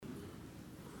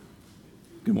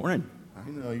Good morning. I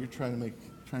know you're trying to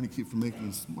keep from making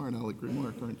me smart aleck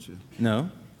remark, aren't you? No,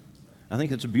 I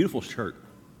think it's a beautiful shirt.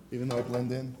 Even though I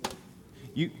blend in.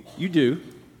 You do,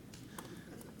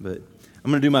 but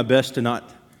I'm going to do my best to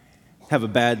not have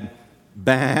a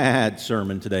bad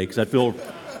sermon today because I feel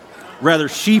rather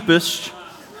sheepish.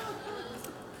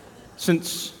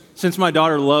 Since my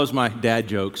daughter loves my dad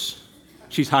jokes,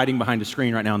 she's hiding behind a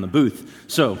screen right now in the booth.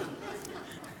 So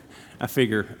I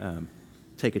figure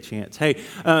take a chance. Hey,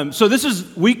 so this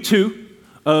is week 2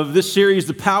 of this series,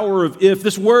 The Power of If.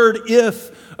 This word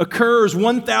if occurs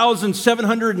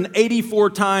 1,784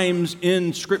 times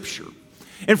in Scripture.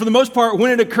 And for the most part,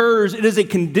 when it occurs, it is a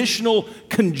conditional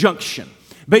conjunction.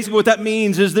 Basically what that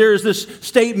means is there's this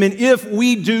statement, if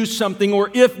we do something or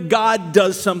if God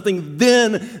does something,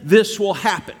 then this will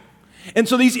happen. And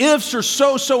so these ifs are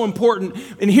so important.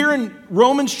 And here in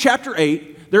Romans chapter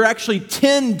 8, there are actually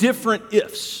 10 different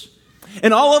ifs.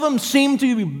 And all of them seem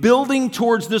to be building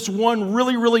towards this one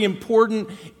really important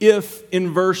if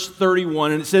in verse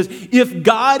 31. And it says, if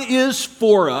God is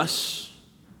for us,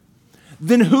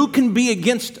 then who can be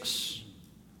against us?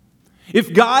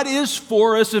 If God is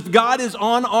for us, if God is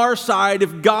on our side,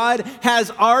 if God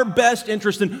has our best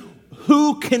interest, then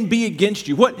who can be against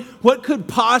you? What could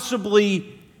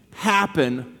possibly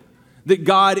happen that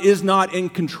God is not in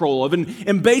control of?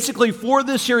 And basically for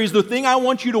this series, the thing I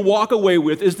want you to walk away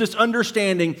with is this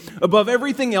understanding above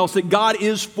everything else that God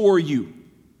is for you.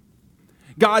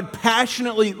 God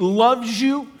passionately loves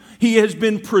you. He has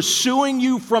been pursuing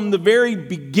you from the very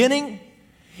beginning,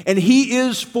 and He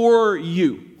is for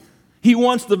you. He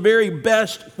wants the very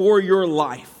best for your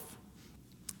life.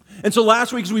 And so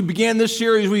last week as we began this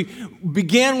series, we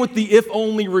began with the if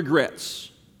only regrets.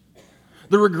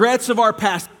 The regrets of our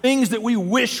past, things that we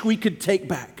wish we could take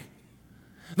back.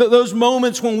 Those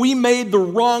moments when we made the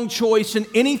wrong choice in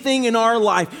anything in our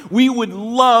life, we would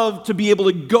love to be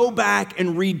able to go back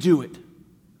and redo it.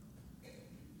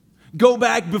 Go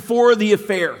back before the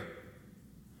affair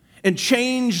and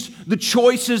change the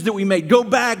choices that we made. Go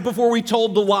back before we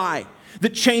told the lie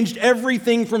that changed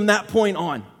everything from that point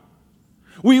on.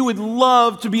 We would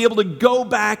love to be able to go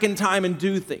back in time and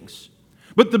do things.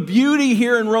 But the beauty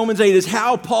here in Romans 8 is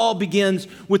how Paul begins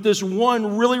with this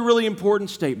one really important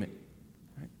statement.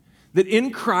 Right? That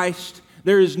in Christ,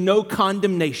 there is no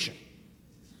condemnation.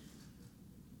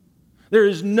 There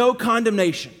is no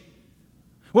condemnation.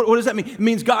 What does that mean? It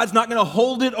means God's not going to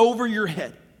hold it over your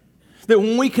head. That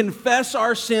when we confess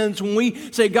our sins, when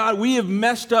we say, God, we have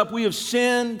messed up, we have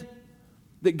sinned,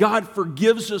 that God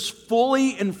forgives us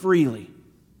fully and freely.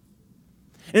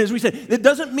 And as we said, it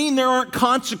doesn't mean there aren't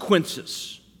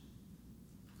consequences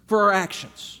for our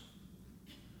actions.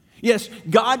 Yes,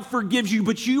 God forgives you,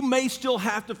 but you may still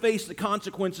have to face the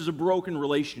consequences of broken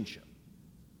relationship.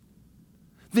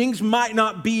 Things might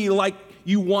not be like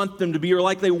you want them to be or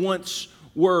like they once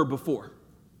were before.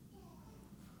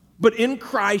 But in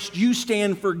Christ, you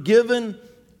stand forgiven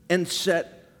and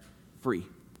set free.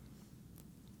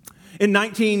 In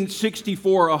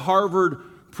 1964, a Harvard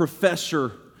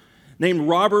professor named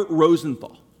Robert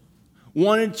Rosenthal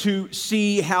wanted to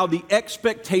see how the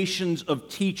expectations of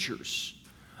teachers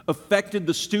affected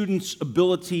the students'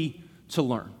 ability to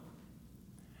learn.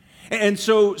 And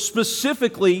so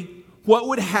specifically, what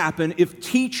would happen if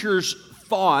teachers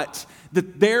thought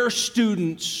that their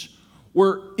students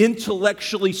were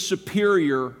intellectually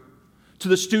superior to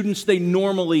the students they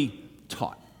normally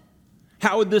taught?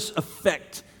 How would this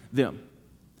affect them?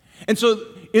 And so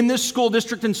in this school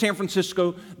district in San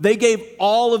Francisco, they gave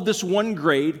all of this one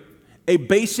grade a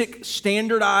basic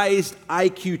standardized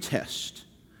IQ test.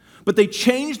 But they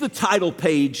changed the title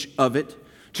page of it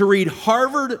to read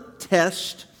Harvard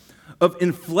Test of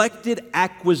Inflected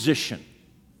Acquisition.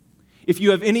 If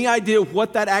you have any idea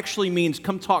what that actually means,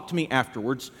 come talk to me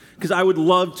afterwards, because I would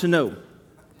love to know.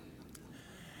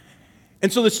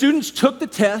 And so the students took the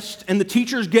test, and the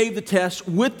teachers gave the test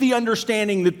with the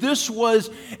understanding that this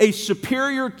was a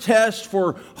superior test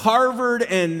for Harvard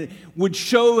and would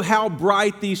show how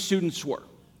bright these students were.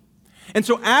 And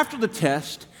so after the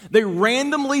test, they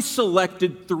randomly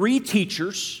selected 3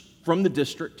 teachers from the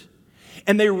district,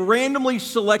 and they randomly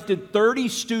selected 30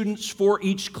 students for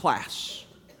each class,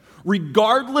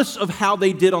 regardless of how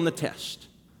they did on the test.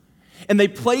 And they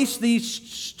placed these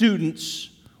students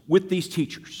with these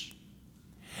teachers.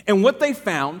 And what they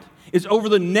found is over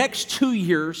the next 2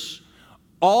 years,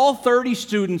 all 30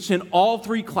 students in all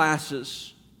 3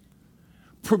 classes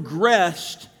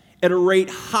progressed at a rate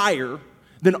higher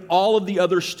than all of the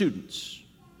other students.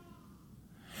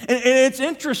 And it's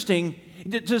interesting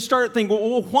to start thinking,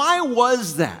 well, why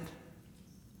was that?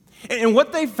 And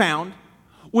what they found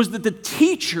was that the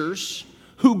teachers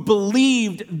who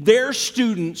believed their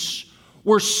students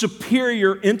were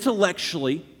superior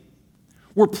intellectually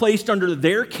were placed under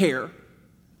their care.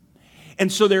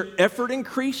 And so their effort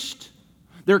increased,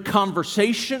 their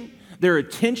conversation, their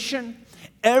attention,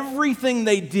 everything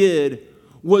they did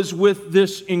was with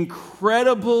this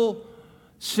incredible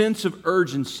sense of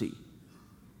urgency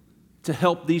to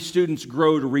help these students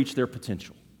grow to reach their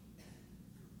potential.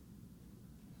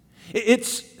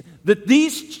 It's that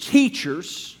these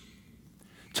teachers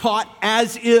taught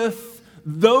as if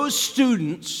those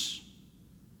students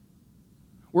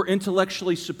were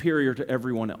intellectually superior to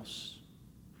everyone else.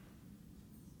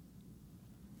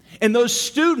 And those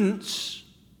students,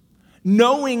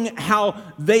 knowing how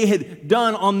they had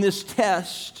done on this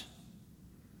test,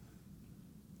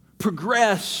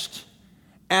 progressed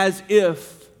as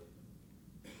if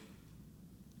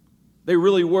they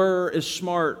really were as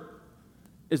smart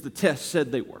as the test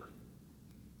said they were.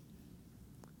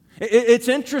 It's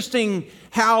interesting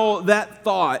how that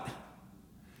thought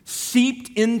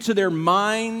seeped into their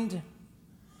mind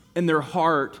and their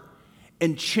heart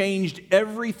and changed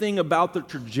everything about the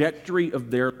trajectory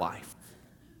of their life.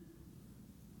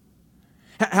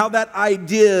 How that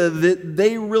idea that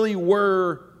they really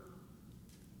were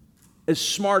as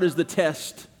smart as the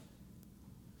test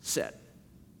said.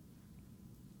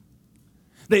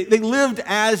 They lived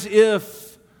as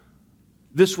if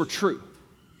this were true.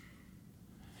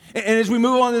 And as we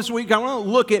move on this week, I want to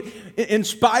look at, in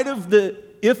spite of the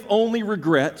if-only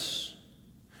regrets,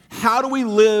 how do we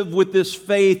live with this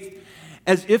faith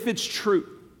as if it's true?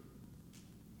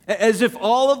 As if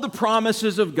all of the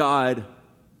promises of God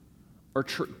are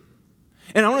true.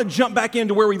 And I want to jump back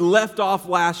into where we left off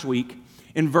last week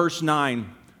in verse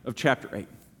 9 of chapter 8.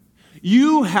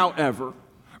 You, however,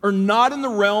 are not in the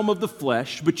realm of the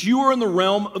flesh, but you are in the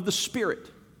realm of the Spirit.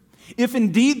 If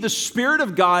indeed the Spirit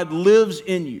of God lives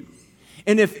in you.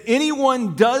 And if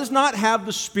anyone does not have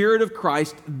the Spirit of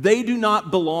Christ, they do not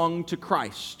belong to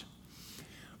Christ.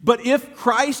 But if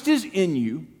Christ is in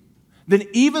you, then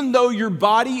even though your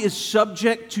body is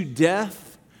subject to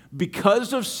death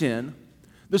because of sin,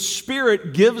 the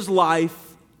Spirit gives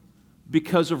life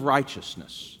because of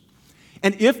righteousness.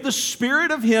 And if the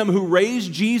Spirit of Him who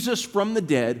raised Jesus from the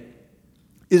dead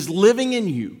is living in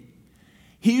you,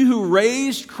 He who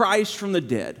raised Christ from the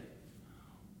dead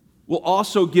will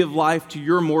also give life to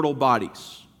your mortal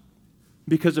bodies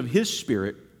because of His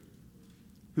Spirit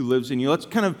who lives in you. Let's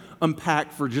kind of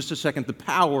unpack for just a second the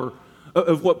power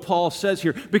of what Paul says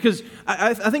here, because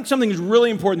I think something is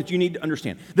really important that you need to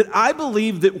understand. That I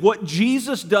believe that what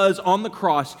Jesus does on the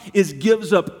cross is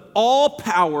gives up all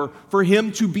power for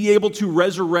Him to be able to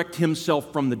resurrect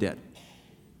Himself from the dead.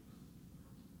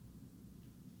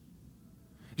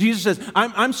 Jesus says,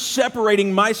 I'm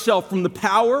separating myself from the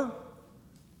power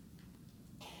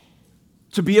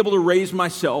to be able to raise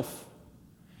myself,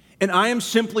 and I am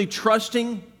simply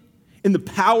trusting in the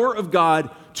power of God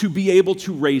to be able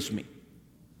to raise me.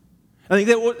 I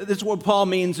think that's what Paul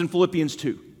means in Philippians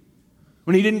 2,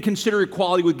 when he didn't consider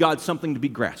equality with God something to be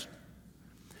grasped.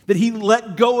 That he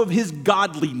let go of his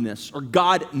godliness, or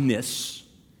godness,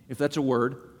 if that's a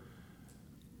word,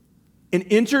 and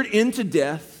entered into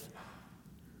death,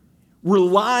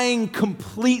 relying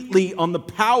completely on the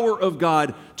power of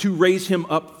God to raise him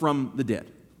up from the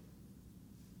dead.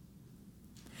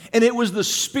 And it was the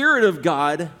Spirit of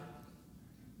God,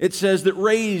 it says, that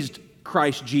raised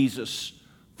Christ Jesus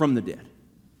from the dead.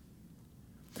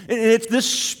 And it's this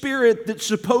Spirit that's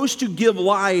supposed to give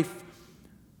life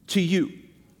to you.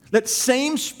 That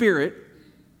same Spirit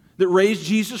that raised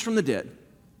Jesus from the dead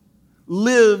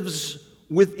lives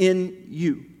within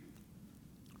you.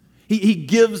 He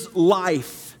gives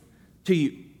life to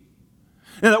you.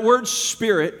 Now, that word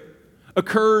Spirit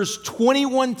occurs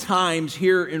 21 times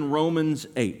here in Romans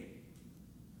 8.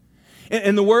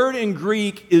 And the word in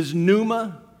Greek is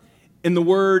pneuma, and the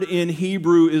word in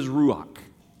Hebrew is ruach.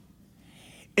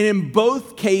 And in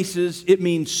both cases, it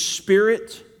means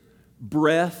spirit,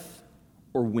 breath,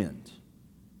 or wind.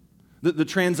 The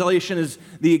translation is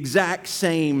the exact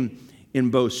same in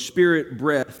both spirit,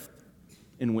 breath,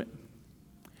 and wind.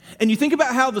 And you think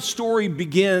about how the story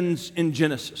begins in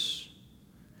Genesis.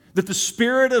 That the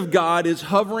Spirit of God is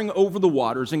hovering over the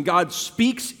waters, and God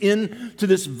speaks into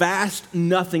this vast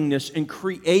nothingness and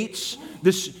creates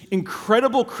this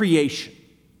incredible creation.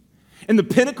 And the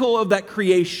pinnacle of that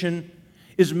creation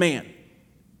is man.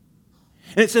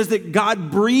 And it says that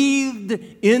God breathed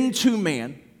into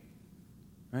man,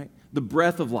 right, the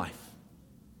breath of life.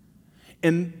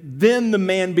 And then the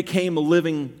man became a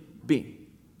living being.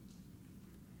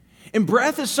 And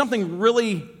breath is something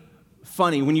really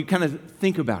funny when you kind of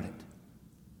think about it.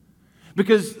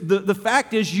 Because the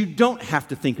fact is, you don't have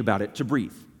to think about it to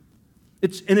breathe.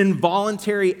 It's an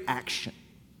involuntary action.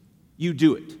 You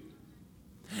do it.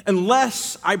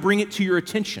 Unless I bring it to your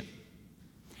attention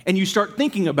and you start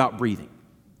thinking about breathing.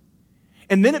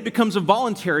 And then it becomes a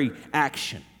voluntary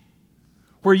action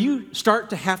where you start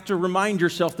to have to remind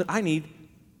yourself that I need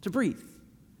to breathe.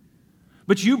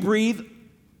 But you breathe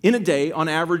in a day on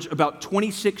average about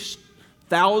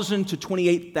 26,000 to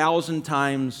 28,000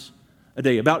 times a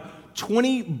day, about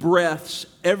 20 breaths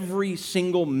every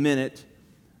single minute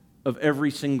of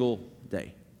every single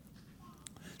day.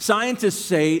 Scientists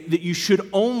say that you should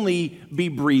only be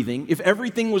breathing, if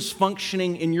everything was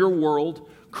functioning in your world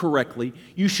correctly,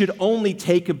 you should only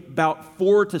take about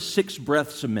 4 to 6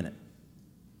 breaths a minute.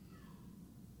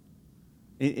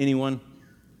 Anyone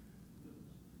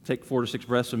take 4 to 6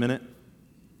 breaths a minute?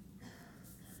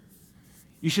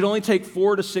 You should only take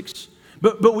 4 to 6,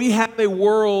 but we have a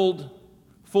world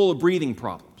full of breathing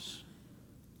problems.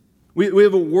 We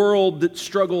have a world that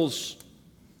struggles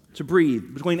to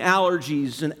breathe, between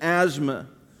allergies and asthma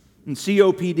and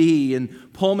COPD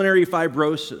and pulmonary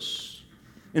fibrosis,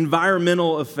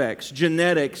 environmental effects,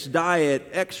 genetics, diet,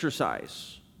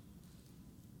 exercise.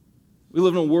 We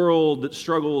live in a world that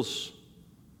struggles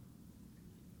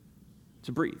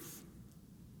to breathe.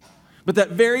 But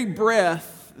that very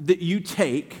breath that you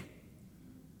take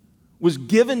was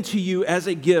given to you as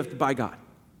a gift by God.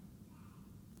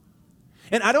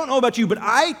 And I don't know about you, but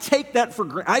I take that for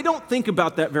granted. I don't think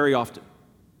about that very often.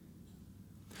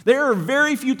 There are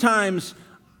very few times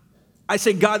I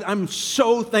say, God, I'm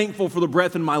so thankful for the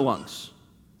breath in my lungs.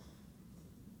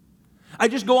 I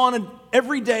just go on an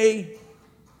everyday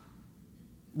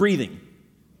breathing.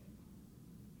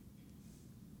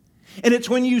 And it's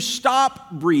when you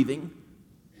stop breathing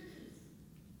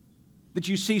that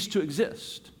you cease to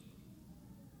exist.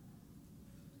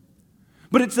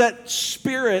 But it's that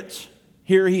Spirit,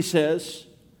 here he says,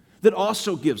 that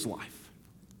also gives life.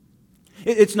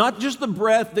 It's not just the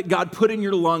breath that God put in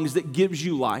your lungs that gives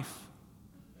you life.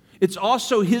 It's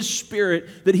also His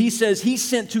Spirit that He says He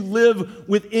sent to live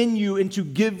within you and to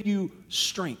give you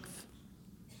strength.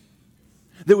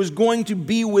 That was going to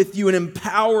be with you and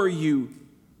empower you.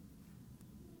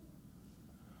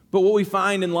 But what we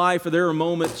find in life are there are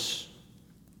moments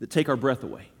that take our breath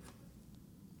away.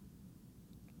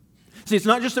 See, it's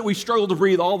not just that we struggle to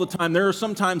breathe all the time. There are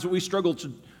some times that we struggle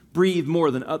to breathe more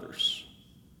than others.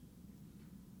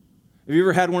 Have you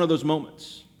ever had one of those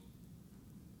moments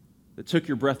that took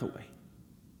your breath away?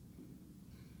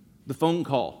 The phone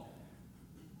call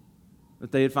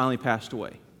that they had finally passed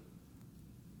away.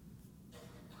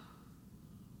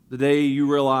 The day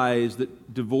you realized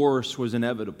that divorce was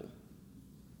inevitable.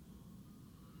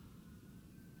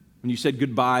 When you said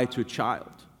goodbye to a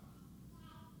child.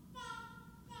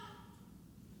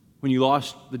 When you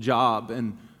lost the job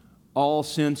and all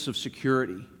sense of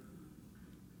security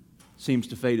seems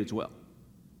to fade as well.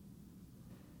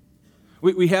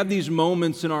 We have these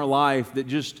moments in our life that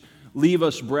just leave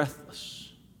us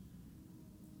breathless.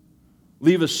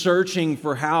 Leave us searching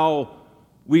for how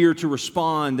we are to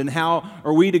respond and how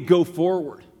are we to go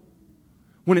forward.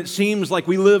 When it seems like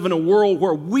we live in a world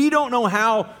where we don't know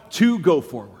how to go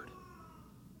forward.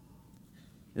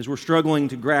 As we're struggling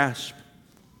to grasp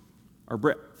our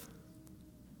breath.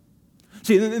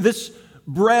 See, this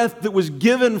breath that was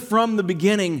given from the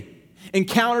beginning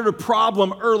encountered a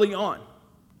problem early on.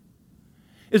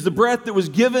 Is the breath that was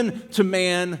given to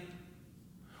man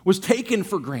was taken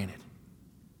for granted.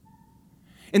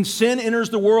 And sin enters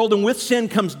the world, and with sin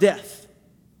comes death.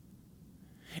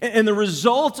 And the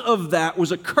result of that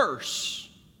was a curse.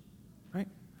 Right?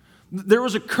 There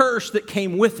was a curse that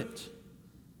came with it.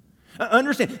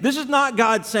 Understand, this is not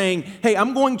God saying, hey,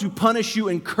 I'm going to punish you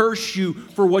and curse you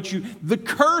for what you... The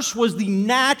curse was the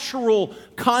natural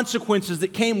consequences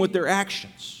that came with their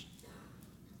actions.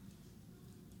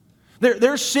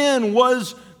 Their sin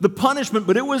was the punishment,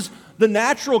 but it was the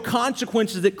natural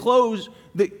consequences that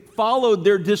followed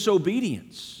their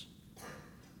disobedience.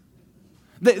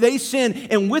 They sinned,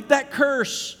 and with that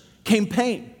curse came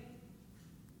pain.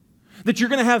 That you're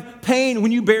going to have pain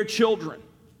when you bear children.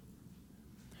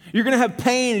 You're going to have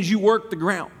pain as you work the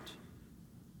ground.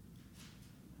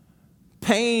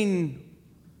 Pain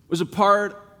was a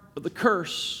part of the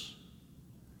curse,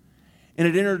 and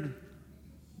it entered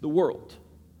the world.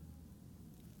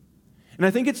 And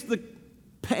I think it's the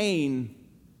pain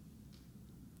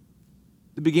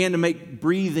that began to make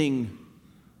breathing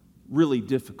really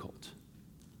difficult.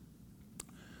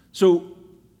 So,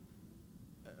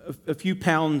 a few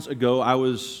pounds ago, I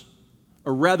was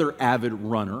a rather avid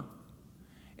runner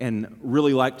and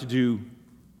really liked to do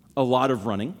a lot of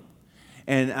running.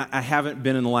 And I haven't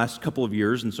been in the last couple of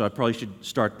years, and so I probably should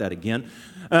start that again.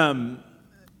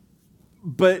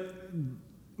 But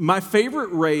my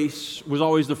favorite race was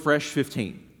always the Fresh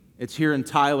 15. It's here in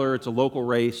Tyler. It's a local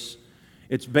race.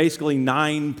 It's basically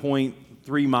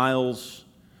 9.3 miles.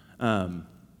 And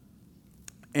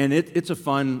it's a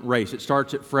fun race. It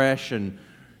starts at Fresh and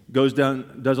goes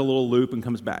down, does a little loop, and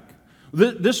comes back.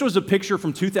 This was a picture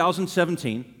from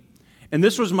 2017, and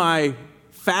this was my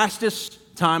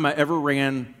fastest time I ever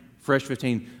ran Fresh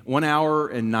 15, 1 hour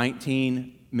and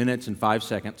 19 minutes and 5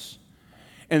 seconds.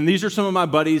 And these are some of my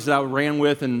buddies that I ran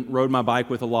with and rode my bike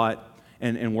with a lot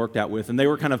and worked out with, and they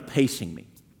were kind of pacing me.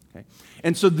 Okay?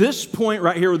 And so this point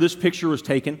right here where this picture was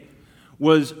taken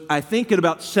was, I think, at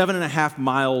about 7.5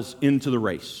 miles into the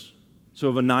race. So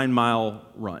of a 9-mile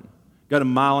run. Got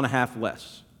 1.5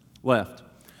 miles left.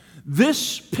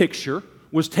 This picture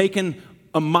was taken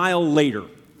a mile later.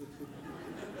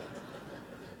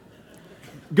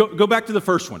 Go back to the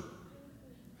first one.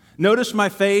 Notice my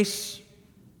face.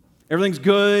 Everything's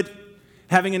good.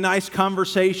 Having a nice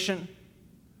conversation.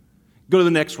 Go to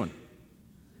the next one.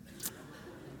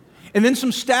 And then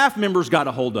some staff members got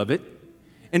a hold of it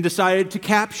and decided to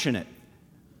caption it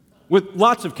with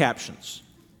lots of captions.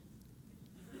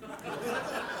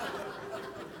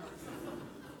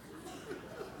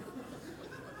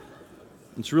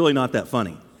 It's really not that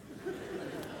funny.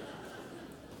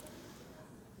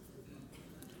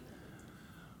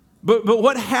 But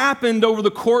what happened over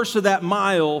the course of that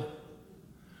mile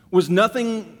was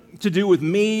nothing to do with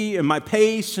me and my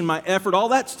pace and my effort. All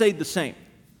that stayed the same.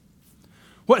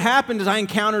 What happened is I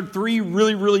encountered 3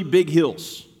 really, really big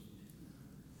hills.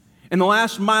 And the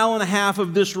last 1.5 miles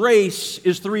of this race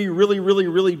is 3 really, really,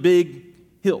 really big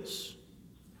hills.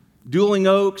 Dueling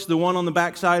Oaks, the one on the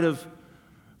backside of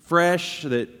Fresh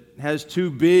that has 2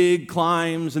 big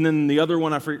climbs, and then the other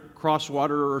one, I forget,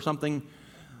 Crosswater or something,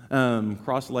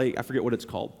 Cross Lake, I forget what it's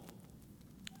called.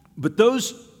 But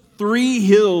those 3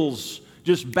 hills,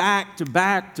 just back to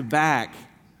back to back,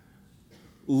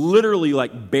 literally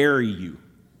like bury you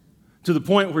to the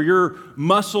point where your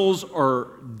muscles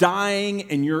are dying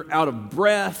and you're out of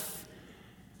breath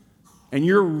and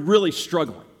you're really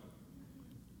struggling.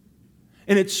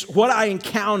 And it's what I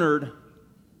encountered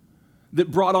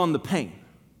that brought on the pain.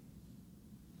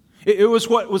 It was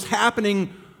what was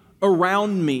happening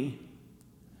around me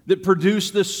that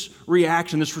produced this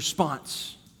reaction, this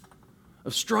response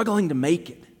of struggling to make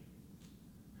it.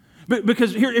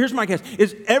 Because here's my guess,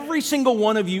 is every single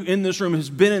one of you in this room has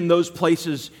been in those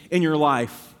places in your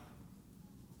life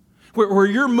where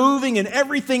you're moving and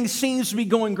everything seems to be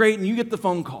going great and you get the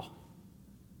phone call.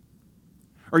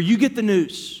 Or you get the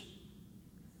news.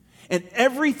 And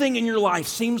everything in your life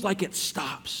seems like it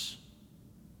stops.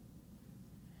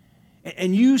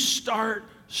 And you start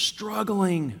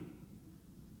struggling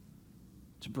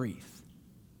to breathe.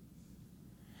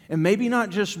 And maybe not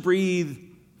just breathe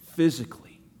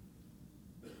physically,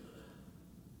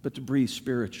 but to breathe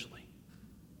spiritually.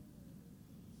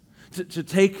 To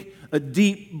take a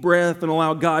deep breath and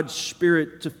allow God's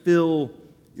Spirit to fill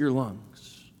your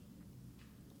lungs.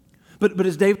 But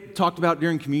as Dave talked about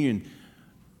during communion,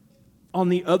 on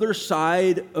the other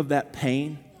side of that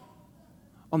pain,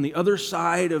 on the other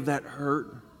side of that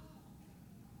hurt,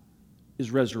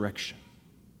 is resurrection.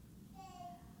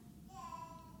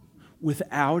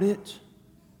 Without it,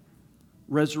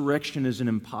 resurrection is an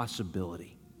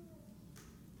impossibility.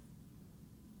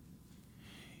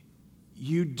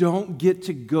 You don't get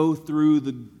to go through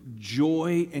the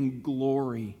joy and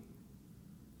glory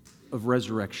of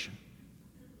resurrection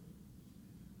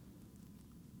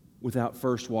without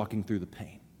first walking through the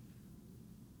pain.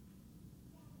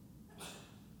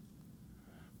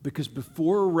 Because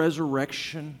before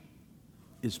resurrection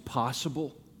is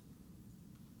possible,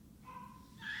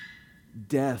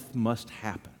 death must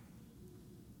happen.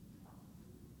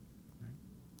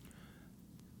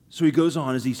 So he goes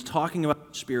on as he's talking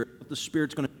about the Spirit, what the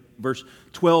Spirit's going to, verse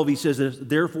 12, he says,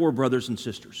 therefore, brothers and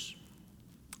sisters,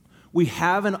 we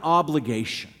have an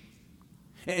obligation.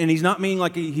 And he's not meaning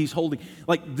like he's holding,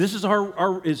 like this is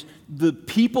is the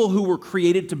people who were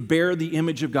created to bear the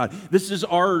image of God. This is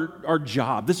our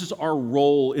job. This is our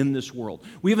role in this world.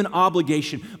 We have an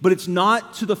obligation, but it's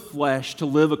not to the flesh to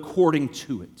live according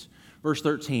to it. Verse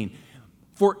 13,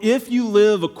 for if you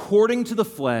live according to the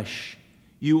flesh,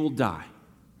 you will die.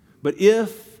 But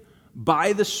if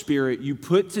by the Spirit you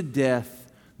put to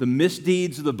death the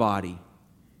misdeeds of the body,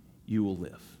 you will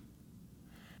live.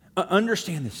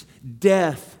 Understand this.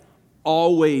 Death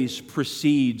always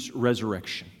precedes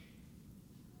resurrection.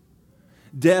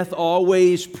 Death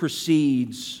always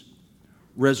precedes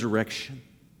resurrection.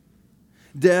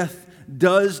 Death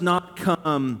does not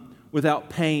come without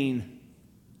pain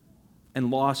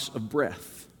and loss of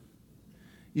breath.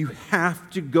 You have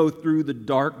to go through the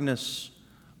darkness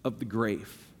of the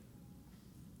grave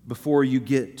before you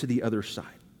get to the other side.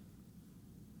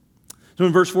 So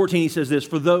in verse 14 he says this,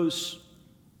 for those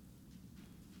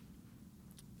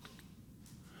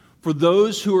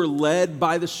who are led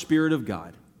by the Spirit of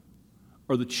God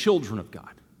are the children of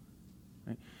God.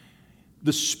 Right?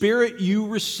 The Spirit you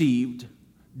received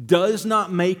does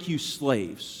not make you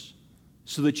slaves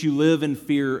so that you live in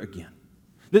fear again.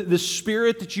 The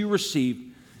Spirit that you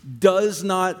received does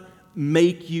not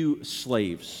make you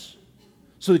slaves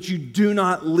so that you do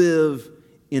not live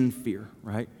in fear,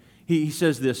 right? He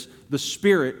says this, the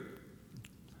Spirit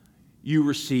you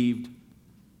received,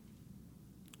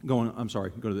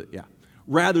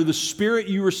 rather the Spirit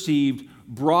you received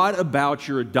brought about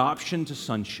your adoption to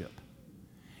sonship.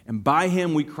 And by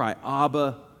Him we cry,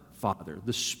 Abba, Father.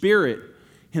 The Spirit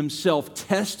Himself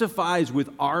testifies with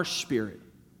our spirit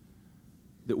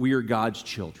that we are God's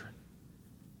children.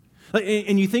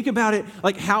 And you think about it,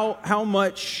 like how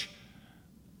much,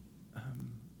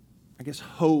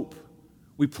 hope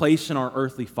we place in our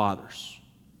earthly fathers.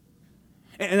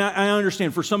 And I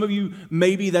understand, for some of you,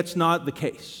 maybe that's not the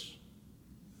case.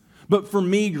 But for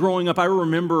me, growing up, I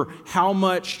remember how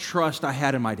much trust I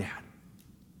had in my dad.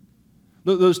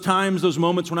 Those times, those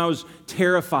moments when I was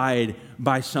terrified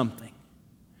by something.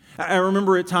 I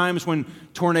remember at times when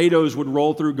tornadoes would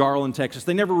roll through Garland, Texas.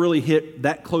 They never really hit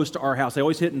that close to our house. They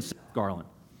always hit in South Garland.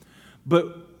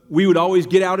 But we would always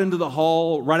get out into the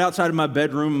hall right outside of my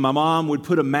bedroom. My mom would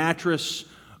put a mattress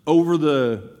over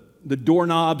the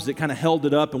doorknobs that kind of held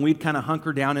it up, and we'd kind of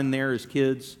hunker down in there as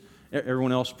kids.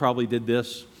 Everyone else probably did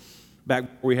this back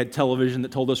before we had television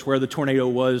that told us where the tornado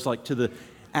was, like to the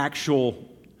actual,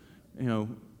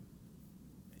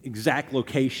 exact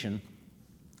location.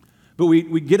 But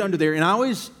we'd get under there, and I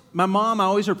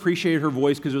always appreciated her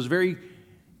voice because it was very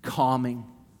calming.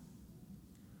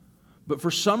 But for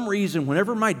some reason,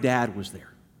 whenever my dad was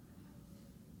there,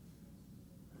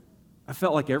 I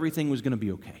felt like everything was going to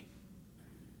be okay.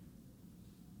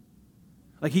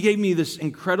 Like he gave me this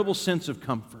incredible sense of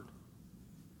comfort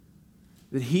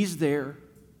that He's there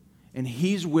and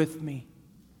He's with me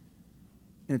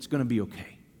and it's going to be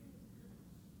okay.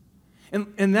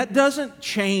 And that doesn't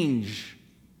change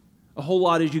a whole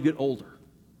lot as you get older.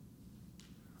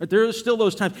 Right? There are still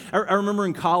those times. I remember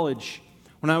in college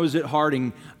when I was at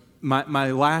Harding,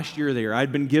 my last year there,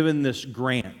 I'd been given this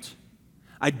grant.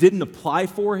 I didn't apply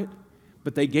for it,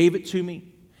 but they gave it to me.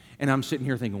 And I'm sitting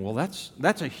here thinking, well,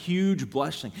 that's a huge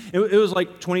blessing. It was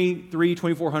like $2,300,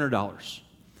 $2,400.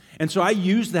 And so I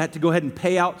used that to go ahead and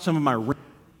pay out some of my rent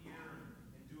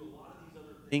and do a lot of these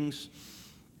other things.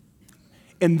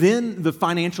 And then the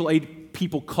financial aid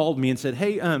people called me and said,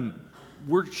 hey,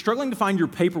 we're struggling to find your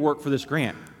paperwork for this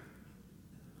grant. I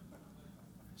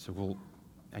said, well,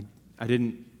 I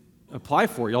didn't apply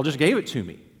for it. Y'all just gave it to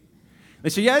me. They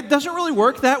said, yeah, it doesn't really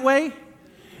work that way.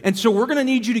 And so we're going to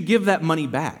need you to give that money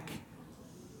back.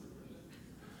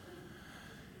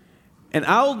 And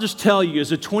I'll just tell you,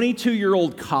 as a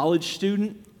 22-year-old college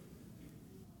student,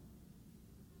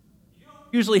 you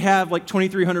don't usually have like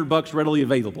 $2,300 readily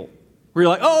available. Where you're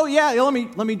like, oh yeah,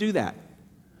 let me do that.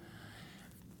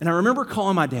 And I remember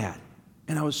calling my dad,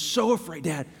 and I was so afraid.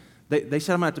 Dad, they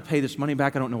said I'm going to have to pay this money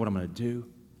back. I don't know what I'm going to do.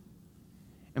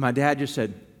 And my dad just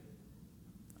said,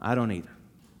 I don't either.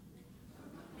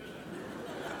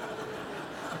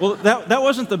 Well, that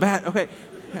wasn't the bad, okay.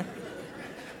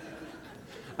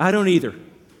 I don't either,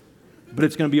 but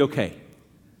it's going to be okay.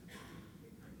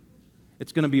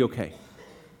 It's going to be okay.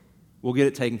 We'll get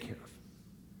it taken care of.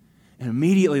 And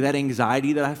immediately that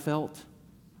anxiety that I felt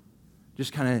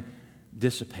just kind of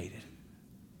dissipated,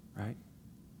 right?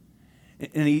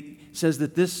 And he says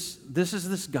that this is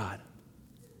this God.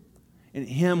 In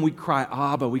Him we cry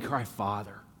Abba, we cry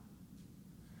Father.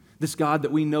 This God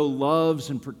that we know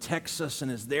loves and protects us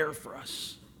and is there for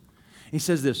us. He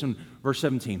says this in verse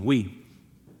 17, we.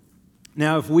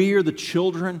 Now if we are the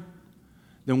children,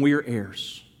 then we are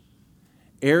heirs,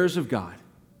 heirs of God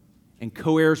and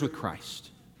co-heirs with Christ.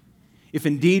 If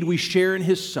indeed we share in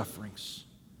His sufferings,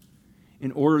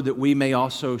 in order that we may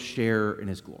also share in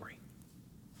His glory.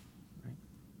 Right?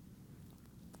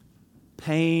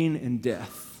 Pain and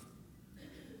death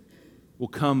will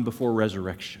come before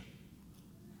resurrection.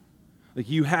 Like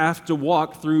you have to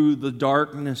walk through the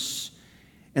darkness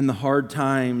and the hard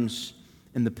times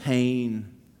and the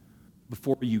pain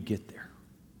before you get there.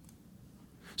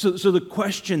 So the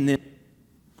question then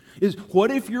is,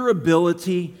 what if your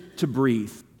ability to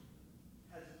breathe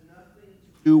has nothing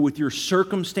to do with your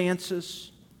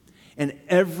circumstances and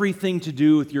everything to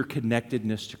do with your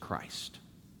connectedness to Christ?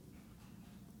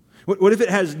 What if it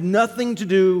has nothing to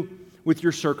do with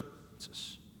your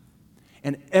circumstances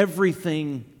and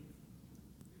everything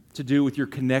to do with your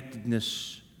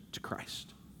connectedness to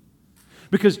Christ?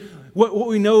 Because what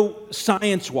we know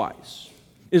science-wise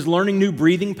is learning new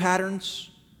breathing patterns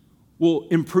will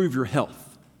improve your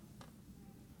health.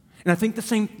 And I think the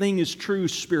same thing is true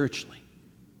spiritually.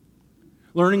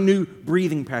 Learning new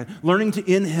breathing patterns, learning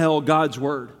to inhale God's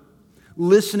word,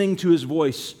 listening to His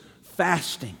voice,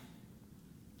 fasting,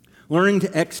 learning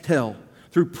to exhale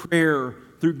through prayer,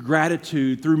 through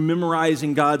gratitude, through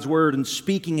memorizing God's word and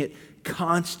speaking it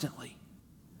constantly.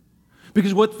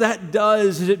 Because what that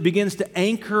does is it begins to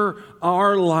anchor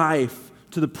our life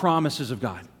to the promises of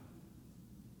God.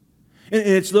 And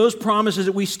it's those promises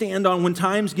that we stand on when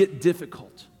times get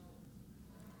difficult.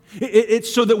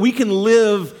 It's so that we can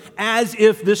live as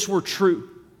if this were true,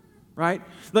 right?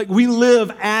 Like we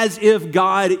live as if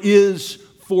God is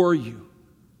for you.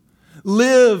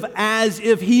 Live as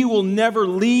if He will never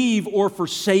leave or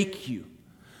forsake you.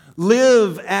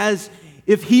 Live as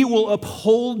if He will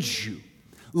uphold you.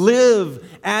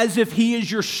 Live as if He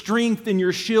is your strength and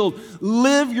your shield.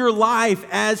 Live your life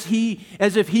as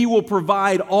if He will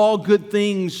provide all good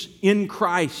things in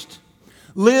Christ.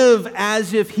 Live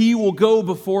as if He will go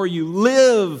before you.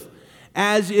 Live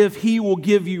as if He will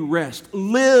give you rest.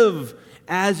 Live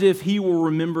as if He will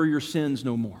remember your sins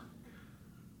no more.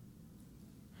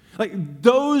 Like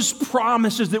those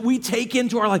promises that we take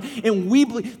into our life and we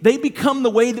believe, they become the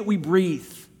way that we breathe.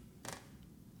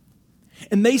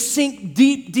 And they sink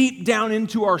deep, deep down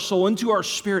into our soul, into our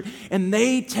spirit, and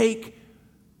they take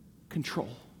control.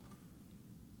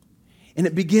 And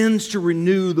it begins to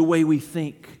renew the way we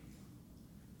think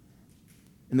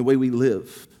and the way we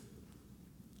live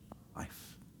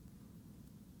life.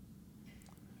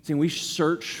 See, we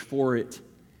search for it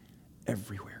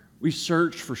everywhere. We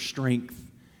search for strength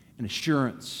and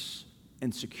assurance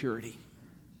and security.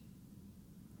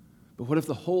 But what if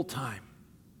the whole time,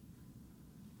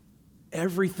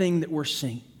 everything that we're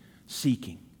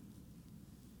seeking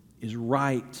is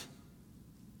right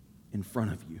in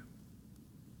front of you?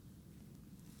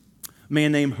 A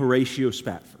man named Horatio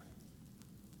Spafford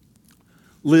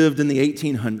lived in the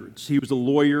 1800s. He was a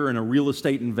lawyer and a real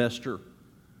estate investor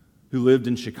who lived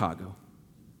in Chicago.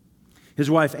 His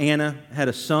wife Anna had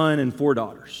a son and 4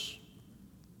 daughters.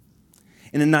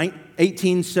 And in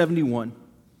 1871,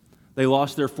 they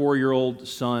lost their 4-year-old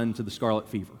son to the scarlet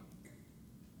fever.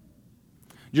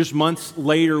 Just months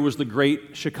later was the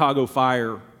Great Chicago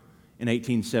Fire in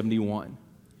 1871.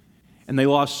 And they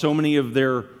lost so many of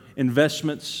their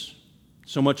investments,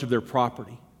 so much of their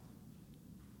property.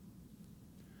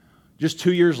 Just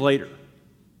 2 years later,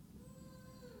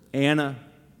 Anna,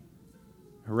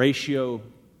 Horatio,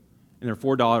 and their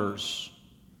 4 daughters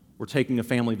were taking a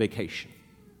family vacation,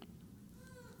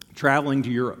 traveling to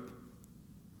Europe.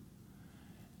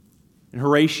 And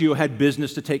Horatio had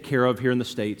business to take care of here in the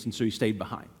States, and so he stayed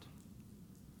behind.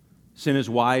 Sent his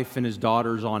wife and his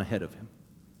daughters on ahead of him.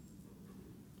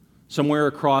 Somewhere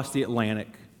across the Atlantic,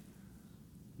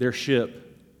 their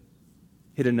ship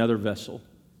hit another vessel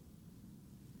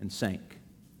and sank.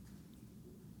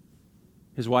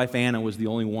 His wife Anna was the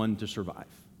only one to survive.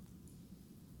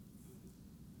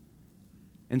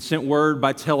 And sent word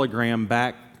by telegram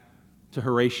back to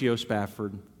Horatio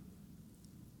Spafford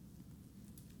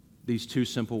these 2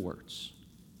 simple words: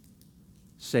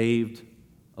 saved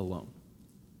alone.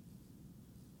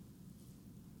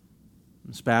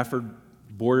 And Spafford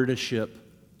boarded a ship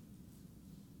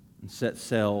and set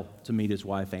sail to meet his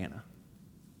wife Anna,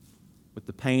 with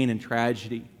the pain and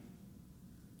tragedy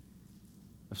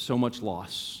of so much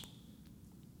loss.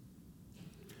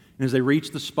 And as they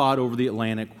reached the spot over the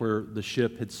Atlantic where the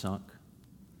ship had sunk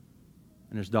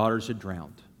and his daughters had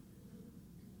drowned,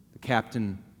 the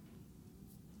captain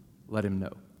let him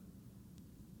know.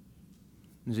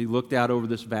 As he looked out over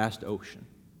this vast ocean,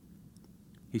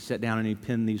 he sat down and he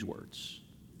penned these words: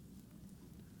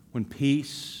 when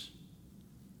peace,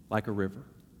 like a river,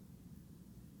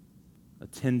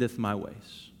 attendeth my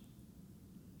ways,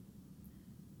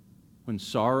 when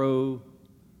sorrow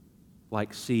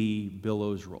like sea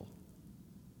billows roll,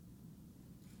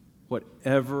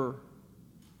 whatever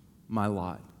my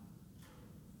lot,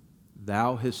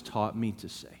 thou hast taught me to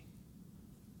say,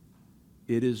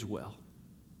 it is well,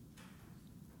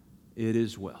 it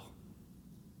is well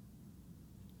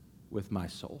with my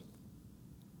soul.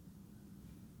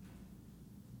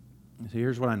 And so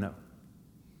here's what I know,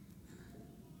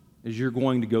 is you're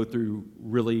going to go through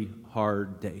really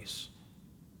hard days,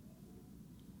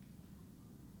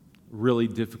 really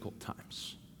difficult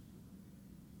times.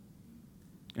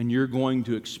 And you're going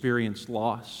to experience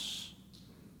loss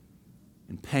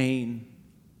and pain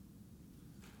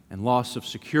and loss of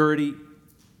security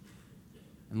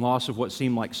and loss of what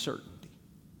seemed like certainty.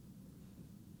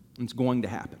 It's going to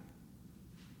happen.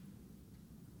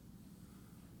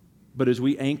 But as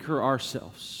we anchor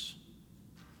ourselves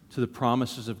to the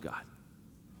promises of God,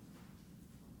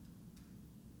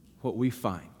 what we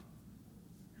find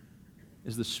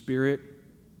is the Spirit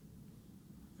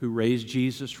who raised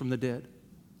Jesus from the dead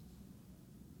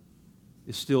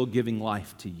is still giving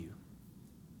life to you.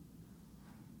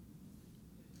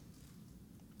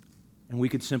 And we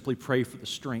could simply pray for the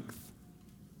strength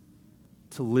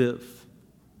to live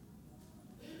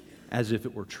as if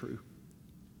it were true.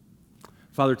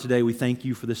 Father, today we thank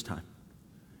you for this time.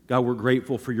 God, we're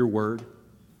grateful for your word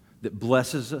that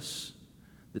blesses us,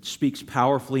 that speaks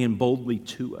powerfully and boldly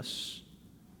to us.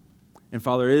 And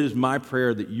Father, it is my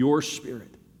prayer that your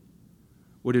Spirit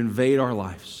would invade our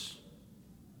lives,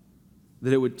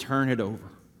 that it would turn it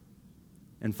over.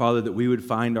 And Father, that we would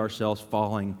find ourselves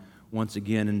falling once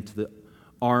again into the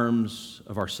arms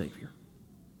of our Savior,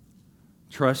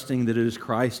 trusting that it is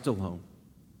Christ alone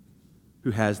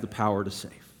who has the power to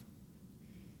save.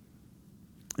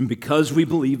 And because we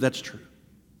believe that's true,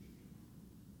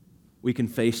 we can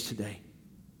face today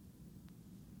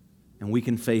and we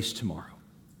can face tomorrow,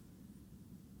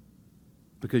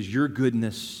 because your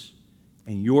goodness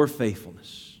and your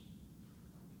faithfulness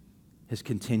has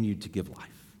continued to give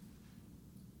life.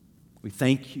 We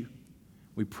thank you.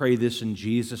 We pray this in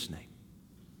Jesus' name.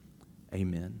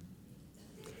 Amen.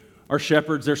 Our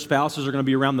shepherds, their spouses are going to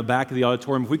be around the back of the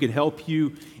auditorium. If we could help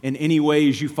you in any way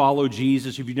as you follow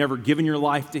Jesus, if you've never given your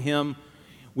life to him,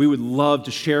 we would love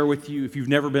to share with you. If you've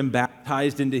never been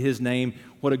baptized into his name,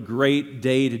 what a great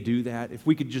day to do that. If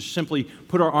we could just simply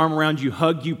put our arm around you,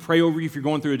 hug you, pray over you if you're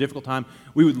going through a difficult time,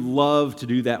 we would love to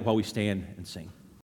do that while we stand and sing.